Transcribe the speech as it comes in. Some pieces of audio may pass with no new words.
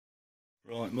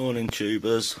Right, morning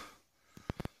tubers.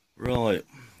 Right,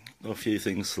 got a few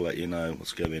things to let you know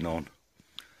what's going on.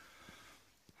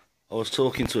 I was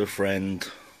talking to a friend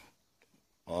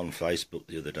on Facebook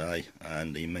the other day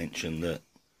and he mentioned that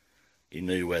he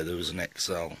knew where there was an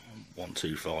XL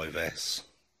 125S.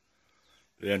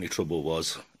 The only trouble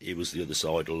was he was the other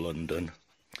side of London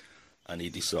and he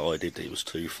decided it was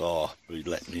too far, but he'd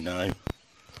let me know.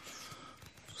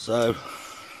 So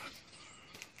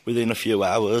within a few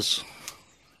hours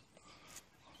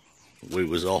we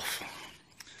was off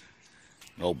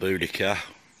old Boudica,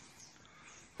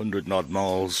 100 odd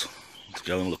miles to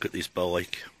go and look at this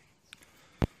bike.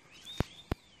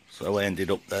 So I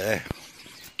ended up there.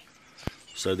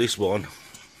 So this one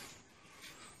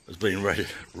has been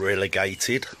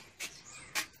relegated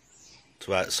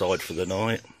to outside for the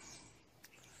night,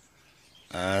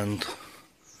 and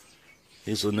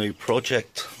here's a new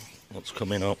project that's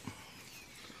coming up.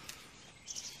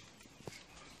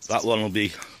 That one will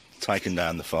be taken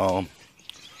down the farm,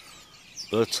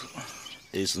 but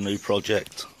here's the new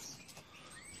project,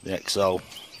 the XL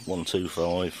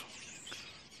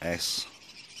 125S.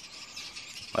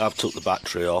 I have took the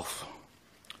battery off,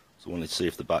 so I wanted to see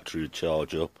if the battery would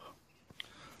charge up,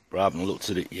 but I haven't looked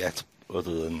at it yet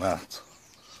other than that.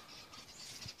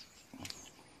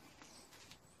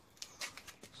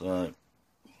 So,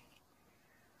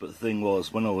 but the thing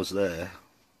was, when I was there,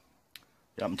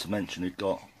 he happened to mention he'd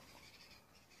got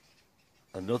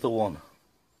another one,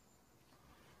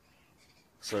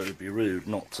 so it'd be rude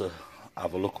not to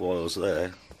have a look while I was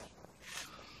there.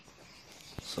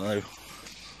 So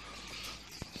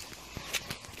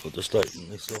I'll just open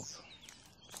this up.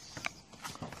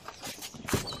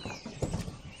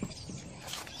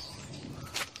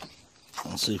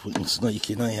 And see if we can sneak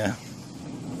in here.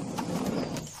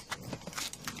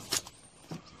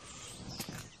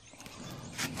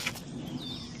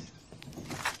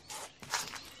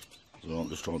 So I'm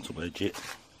just trying to wedge it.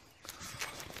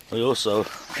 I also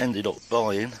ended up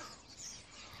buying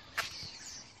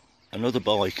another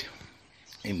bike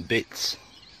in bits.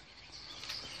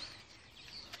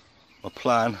 My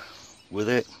plan with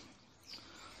it,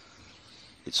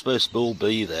 it's supposed to all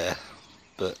be there,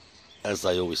 but as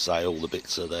they always say, all the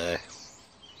bits are there.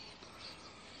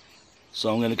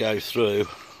 So I'm going to go through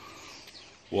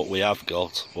what we have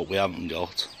got, what we haven't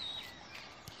got.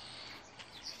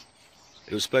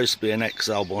 It was supposed to be an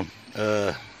XL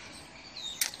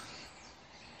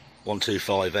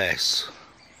 125S,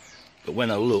 but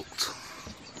when I looked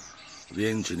at the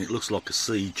engine, it looks like a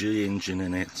CG engine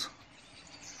in it.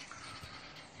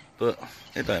 But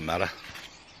it don't matter.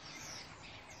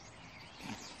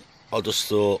 I just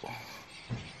thought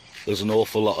there's an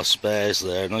awful lot of spares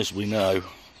there, and as we know,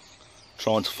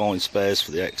 trying to find spares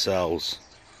for the XLs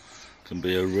can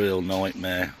be a real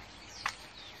nightmare.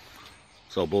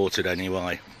 So I bought it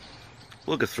anyway.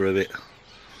 We'll go through it.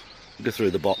 We'll go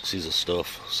through the boxes of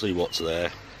stuff, see what's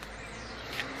there.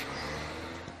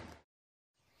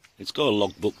 It's got a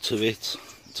logbook to it.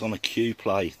 It's on a Q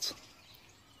plate,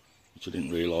 which I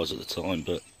didn't realise at the time,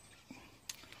 but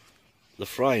the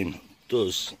frame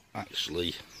does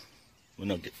actually,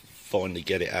 when I finally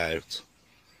get it out,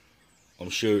 I'm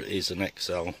sure it is an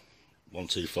XL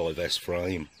 125S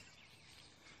frame.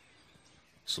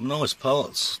 Some nice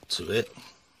parts to it.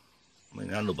 I mean,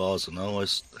 handlebars are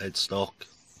nice, headstock.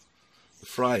 The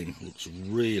frame looks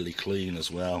really clean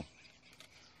as well.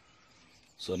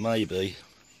 So maybe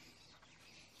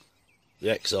the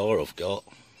XR I've got,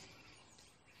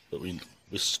 but we're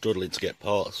struggling to get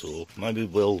parts for, maybe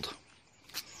build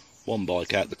one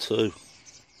bike out of the two.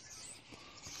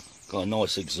 Got a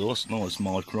nice exhaust, nice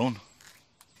Micron.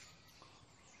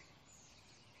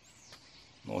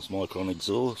 Nice Micron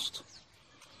exhaust.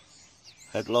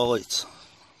 Headlights.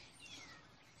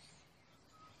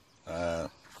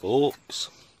 Forks.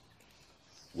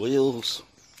 Wheels.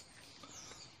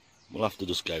 We'll have to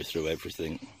just go through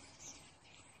everything.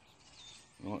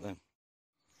 Right then.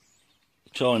 The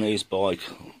Chinese bike,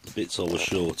 the bits I was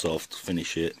short of to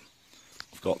finish it,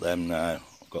 I've got them now.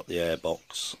 I've got the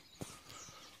airbox.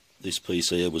 This piece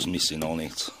here was missing on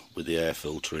it with the air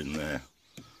filter in there.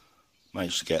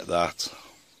 Managed to get that.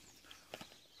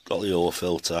 Got the oil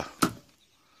filter.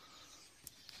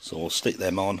 So I'll stick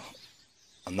them on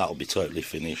and that'll be totally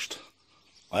finished.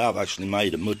 I have actually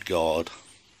made a mud guard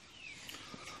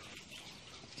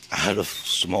out of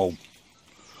some old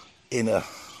inner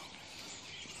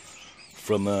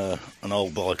from an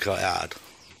old bike I had,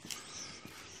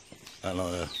 and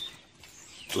I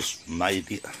just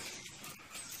made it,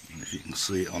 if you can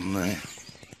see it on there.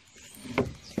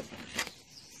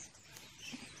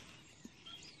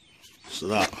 So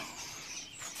that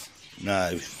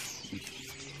now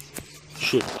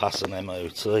should pass an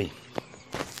MOT.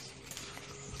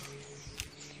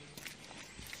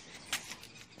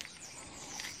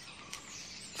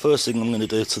 First thing I'm going to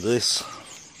do to this,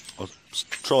 I'll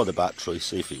try the battery,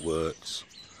 see if it works.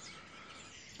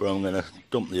 But I'm going to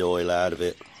dump the oil out of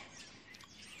it,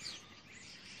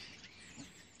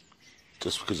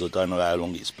 just because I don't know how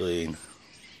long it's been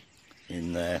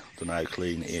in there, don't know how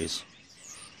clean it is.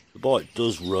 The bike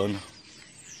does run.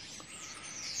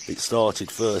 It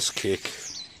started first kick,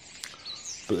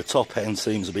 but the top end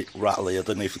seems a bit rattly. I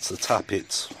don't know if it's the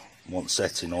tappet wants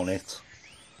setting on it,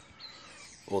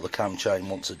 or the cam chain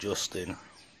wants adjusting.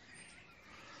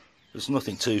 There's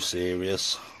nothing too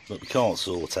serious that we can't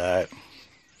sort out.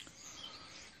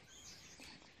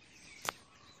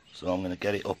 So I'm going to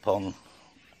get it up on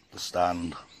the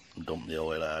stand and dump the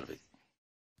oil out of it.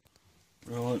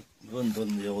 Right, I've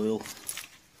undone the oil,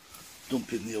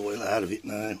 dumping the oil out of it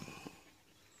now.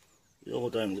 The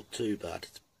oil don't look too bad,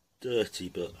 it's dirty,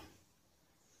 but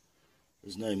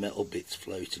there's no metal bits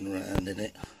floating around in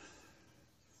it.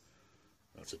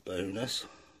 That's a bonus.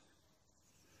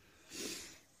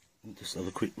 We'll just have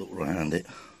a quick look around it.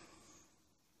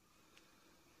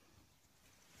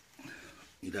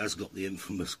 It has got the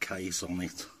infamous case on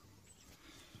it,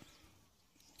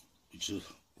 which is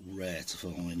rare to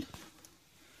find.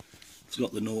 It's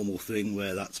got the normal thing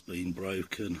where that's been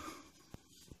broken,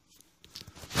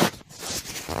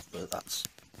 but that's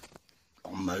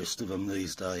on most of them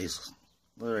these days.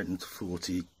 They're heading to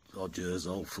 40 odd years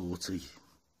old, 40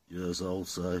 years old,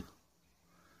 so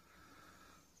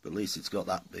but at least it's got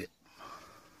that bit.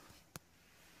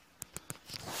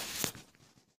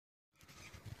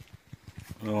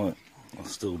 Right, I'm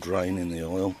still draining the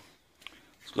oil.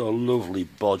 It's got a lovely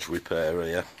bodge repair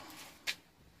here.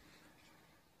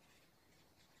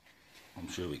 I'm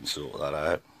sure we can sort that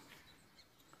out,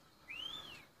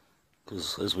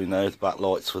 because as we know, the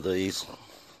backlights for these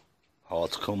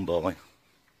hard to come by,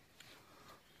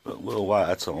 but we'll wait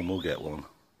our time, we'll get one.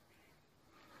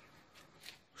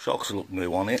 Shocks look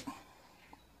new on it,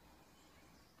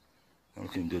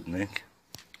 looking good, Nick.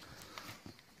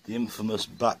 The infamous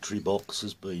battery box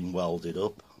has been welded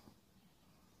up.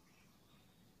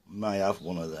 May have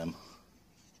one of them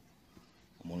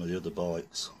on one of the other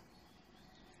bikes.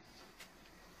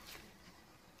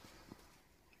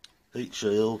 Heat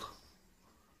shield,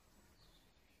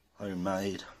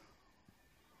 homemade.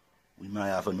 We may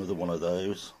have another one of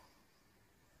those.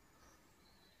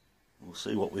 We'll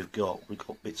see what we've got. We've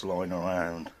got bits lying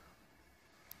around,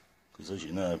 because as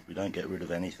you know, we don't get rid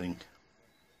of anything.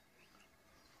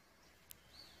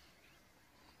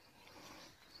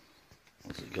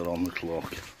 What's it got on the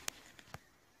clock?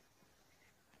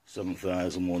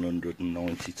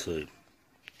 7,192.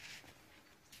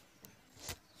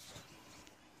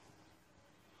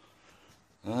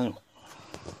 Oh.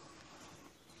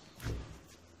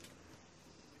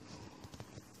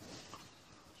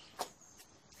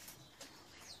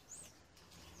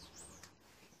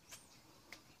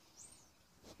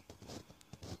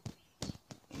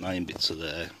 The main bits are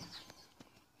there.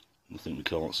 Nothing we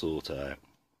can't sort out.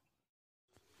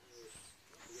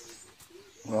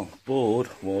 Well, bored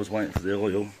while I was waiting for the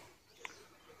oil,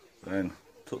 then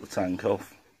took the tank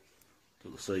off,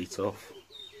 took the seat off.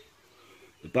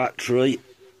 The battery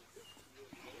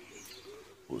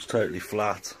was totally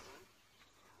flat.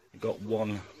 It got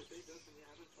one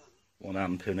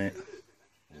amp in it,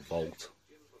 or volt.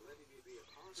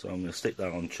 So I'm going to stick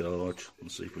that on charge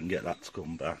and see if we can get that to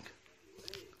come back.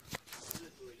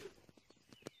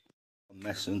 I'm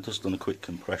messing, just done a quick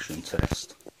compression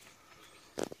test,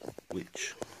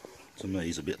 which to me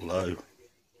is a bit low,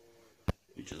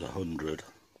 which is 100,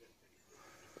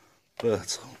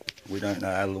 but we don't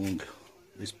know how long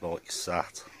this bike's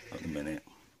sat at the minute,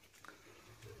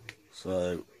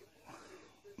 so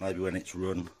maybe when it's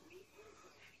run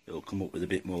it'll come up with a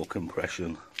bit more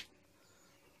compression.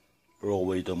 But all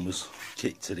we done was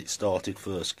kicked it started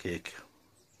first kick,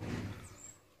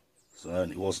 so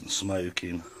it wasn't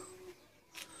smoking.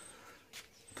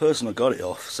 The person I got it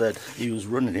off said he was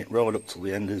running it right up till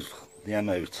the end of the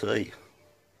MOT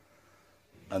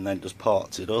and then just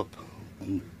parked it up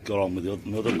and got on with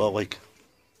another bike.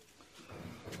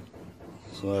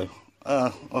 So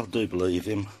I do believe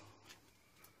him,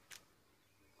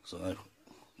 so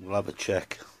we'll have a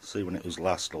check, see when it was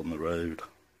last on the road.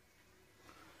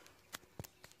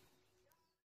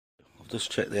 I've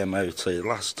just checked the MOT.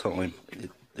 Last time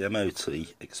the MOT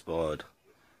expired,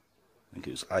 I think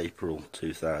it was April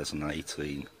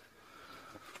 2018,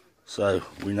 so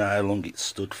we know how long it's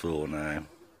stood for now.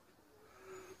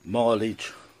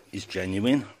 Mileage is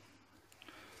genuine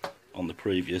on the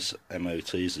previous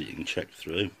MOTs that you can check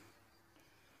through.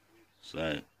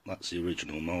 So that's the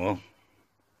original model.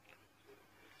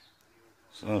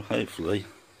 So hopefully,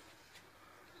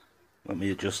 let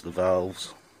me adjust the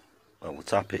valves, well the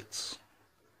tappets,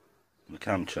 and the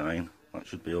cam chain, that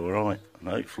should be alright, and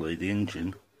hopefully the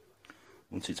engine,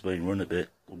 once it's been run a bit,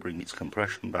 will bring its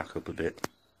compression back up a bit.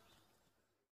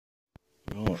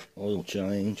 Right, oil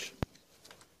change,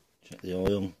 check the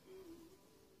oil,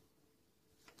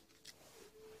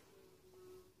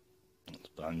 that's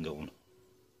bang on.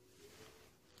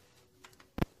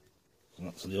 So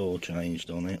that's the oil changed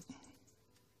on it.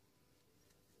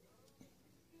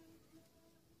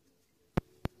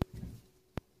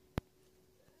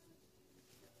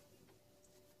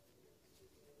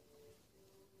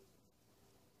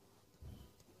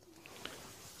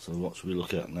 So what should we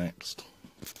look at next?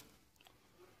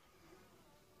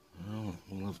 Well,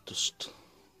 we'll have just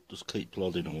keep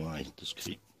plodding away, just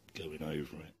keep going over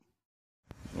it.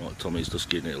 Right, Tommy's just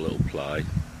giving it a little play.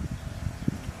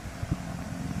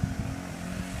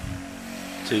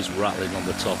 It is rattling on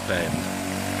the top end.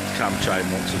 The cam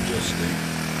chain wants adjusting.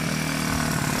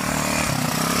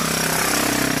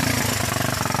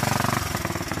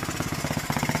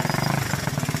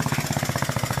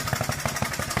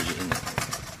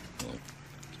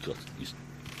 He's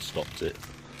stopped it.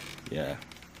 Yeah.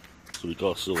 So we've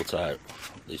got to sort out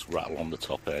this rattle on the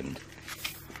top end.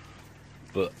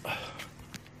 But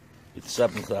with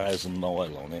 7,000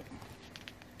 mile on it,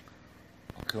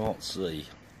 I can't see,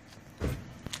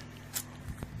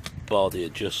 bar the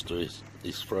adjuster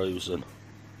is frozen,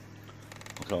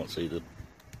 I can't see there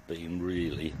being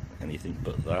really anything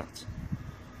but that.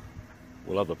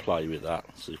 We'll have a play with that,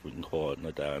 see if we can quieten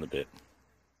her down a bit.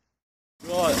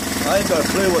 Right, I ain't got a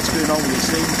clue what's going on with this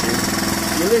engine.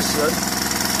 You listen,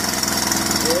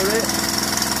 hear it?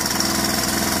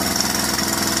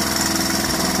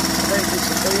 Then it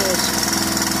disappears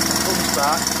and comes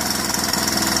back.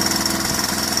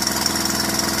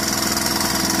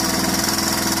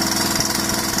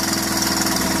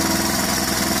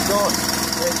 It's gone,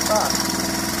 it's back.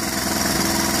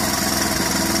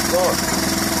 Gone.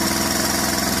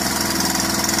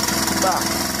 Back.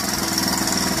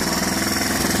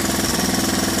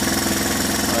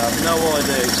 I have no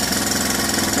idea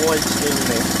why it's doing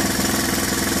it.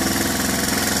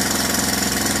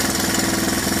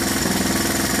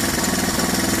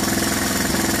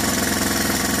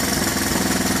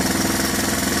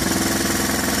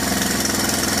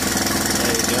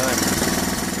 There you go.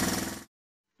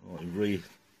 Right,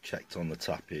 re-checked on the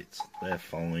tappets, they're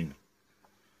fine.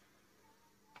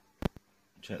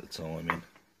 Check the timing. I'm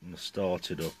going to start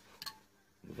it up,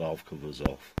 the valve covers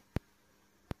off.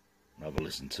 Have a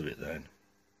listen to it then.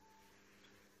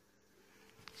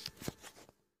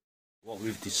 What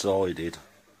we've decided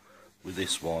with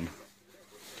this one,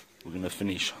 we're going to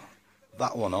finish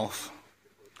that one off.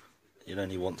 It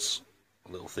only wants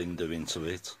a little thing doing to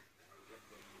it.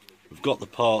 We've got the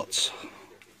parts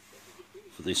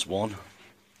for this one.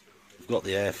 We've got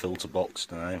the air filter box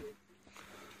now,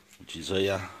 which is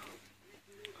here.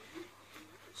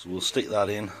 So we'll stick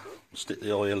that in, we'll stick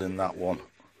the oil in that one.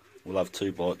 We'll have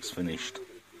two bikes finished,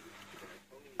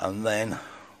 and then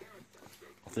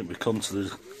I think we've come to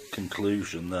the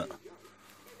conclusion that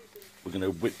we're going to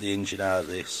whip the engine out of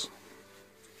this,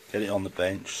 get it on the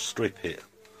bench, strip it,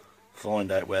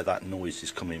 find out where that noise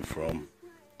is coming from.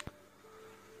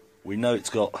 We know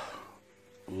it's got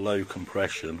low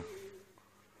compression,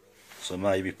 so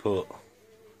maybe put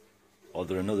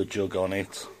either another jug on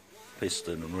it,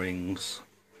 piston and rings.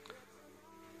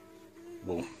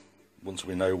 Well, once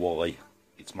we know why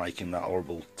it's making that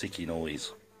horrible ticky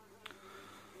noise.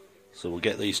 So we'll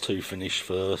get these two finished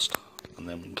first, and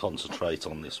then we can concentrate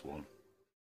on this one.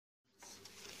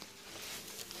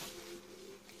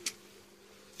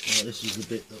 Right, this is the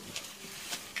bit that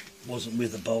wasn't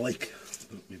with the bike,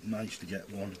 but we've managed to get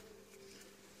one.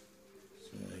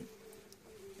 So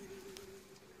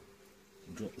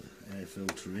we'll drop the air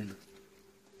filter in.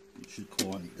 It should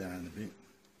quieten it down a bit.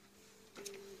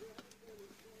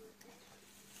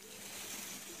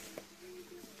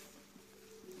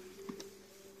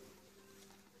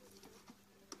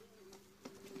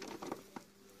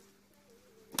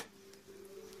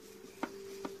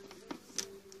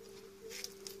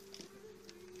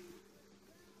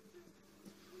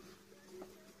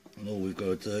 And all we've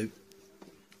got to do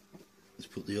is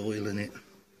put the oil in it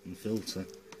and filter.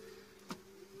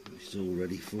 It's all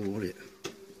ready for it.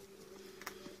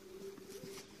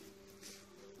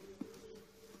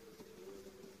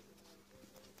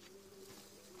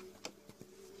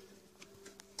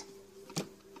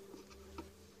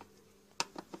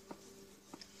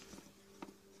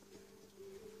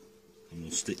 And we'll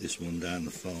We'll stick this one down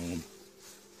the farm,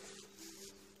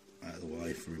 out of the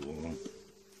way for a while.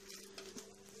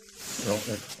 Right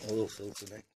then, oil filter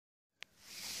next.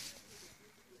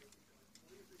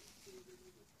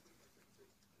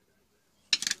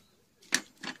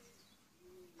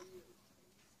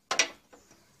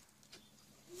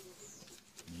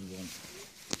 New one.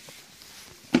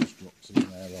 Just drops in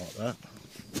there like that.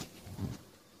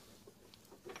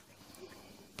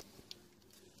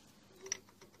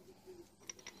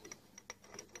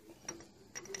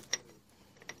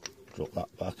 Drop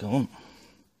that back on.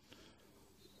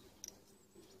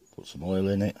 Put some oil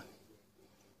in it.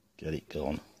 Get it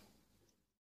gone.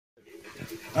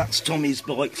 That's Tommy's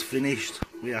bike's finished.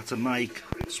 We had to make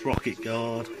a sprocket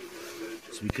guard,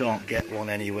 so we can't get one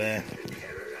anywhere.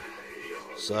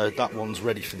 So that one's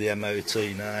ready for the MOT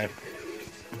now.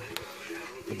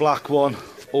 The black one,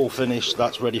 all finished,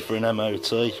 that's ready for an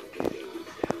MOT.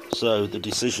 So the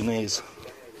decision is,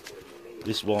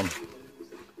 this one,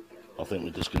 I think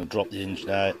we're just going to drop the engine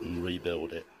out and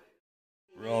rebuild it.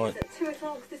 Right,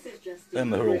 then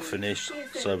they're all finished,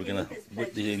 so we're going to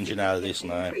whip the engine out of this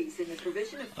now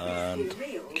and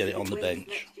get it on the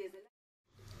bench.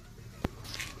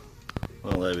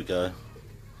 Well, there we go.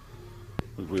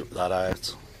 We've whipped that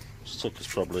out. It took us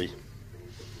probably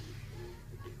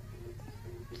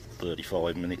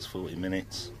 35 minutes, 40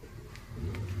 minutes.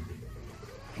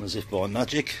 As if by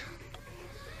magic,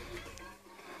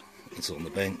 it's on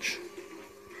the bench,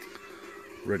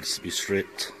 ready to be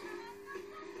stripped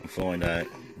and find out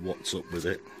what's up with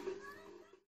it.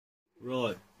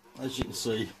 Right, as you can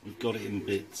see, we've got it in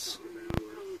bits.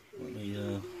 Let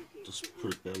me just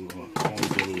put a bit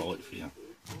of light for you.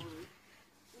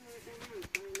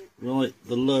 Right,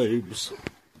 the lobes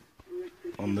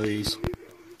on these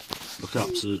look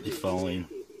absolutely fine.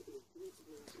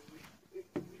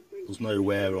 There's no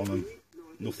wear on them,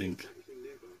 nothing.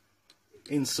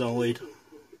 Inside,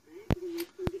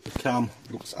 the cam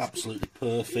looks absolutely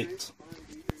perfect.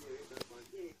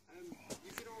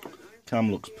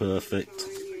 Cam looks perfect.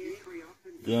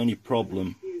 The only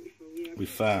problem we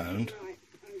found,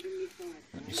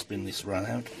 let me spin this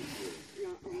round,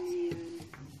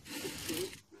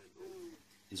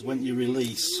 is when you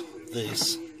release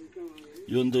this,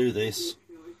 you undo this,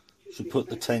 should put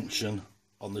the tension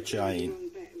on the chain.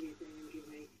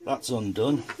 That's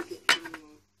undone,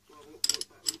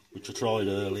 which I tried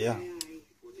earlier.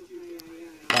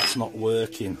 That's not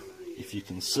working. If you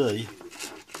can see,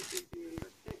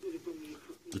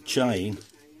 the chain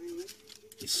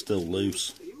is still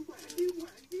loose.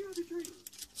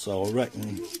 So I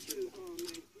reckon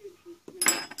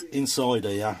inside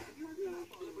here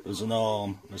there's an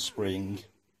arm and a spring,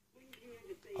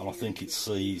 and I think it's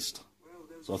seized.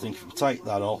 So I think if we take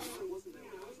that off,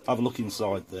 have a look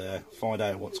inside there, find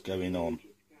out what's going on.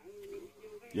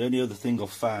 The only other thing I've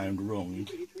found wrong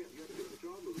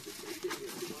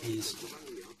is,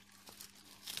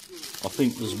 I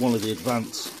think there's one of the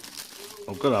advance,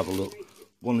 I've got to have a look,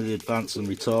 one of the advance and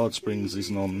retard springs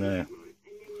isn't on there.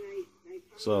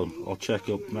 So I'll check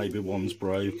up, maybe one's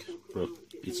broke, but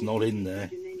it's not in there.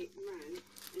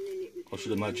 I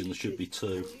should imagine there should be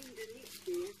two.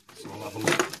 So I'll have a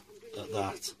look at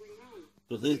that.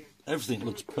 But everything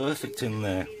looks perfect in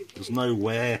there. There's no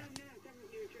wear.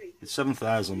 It's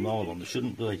 7,000 mile on, there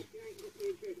shouldn't be.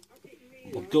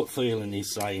 My gut feeling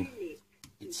is saying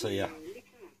it's here,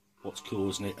 what's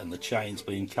causing it, and the chain's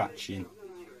been catching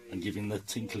and giving the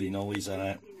tinkly noise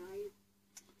out.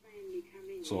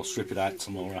 So I'll strip it out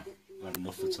tomorrow. I've had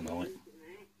enough for tonight.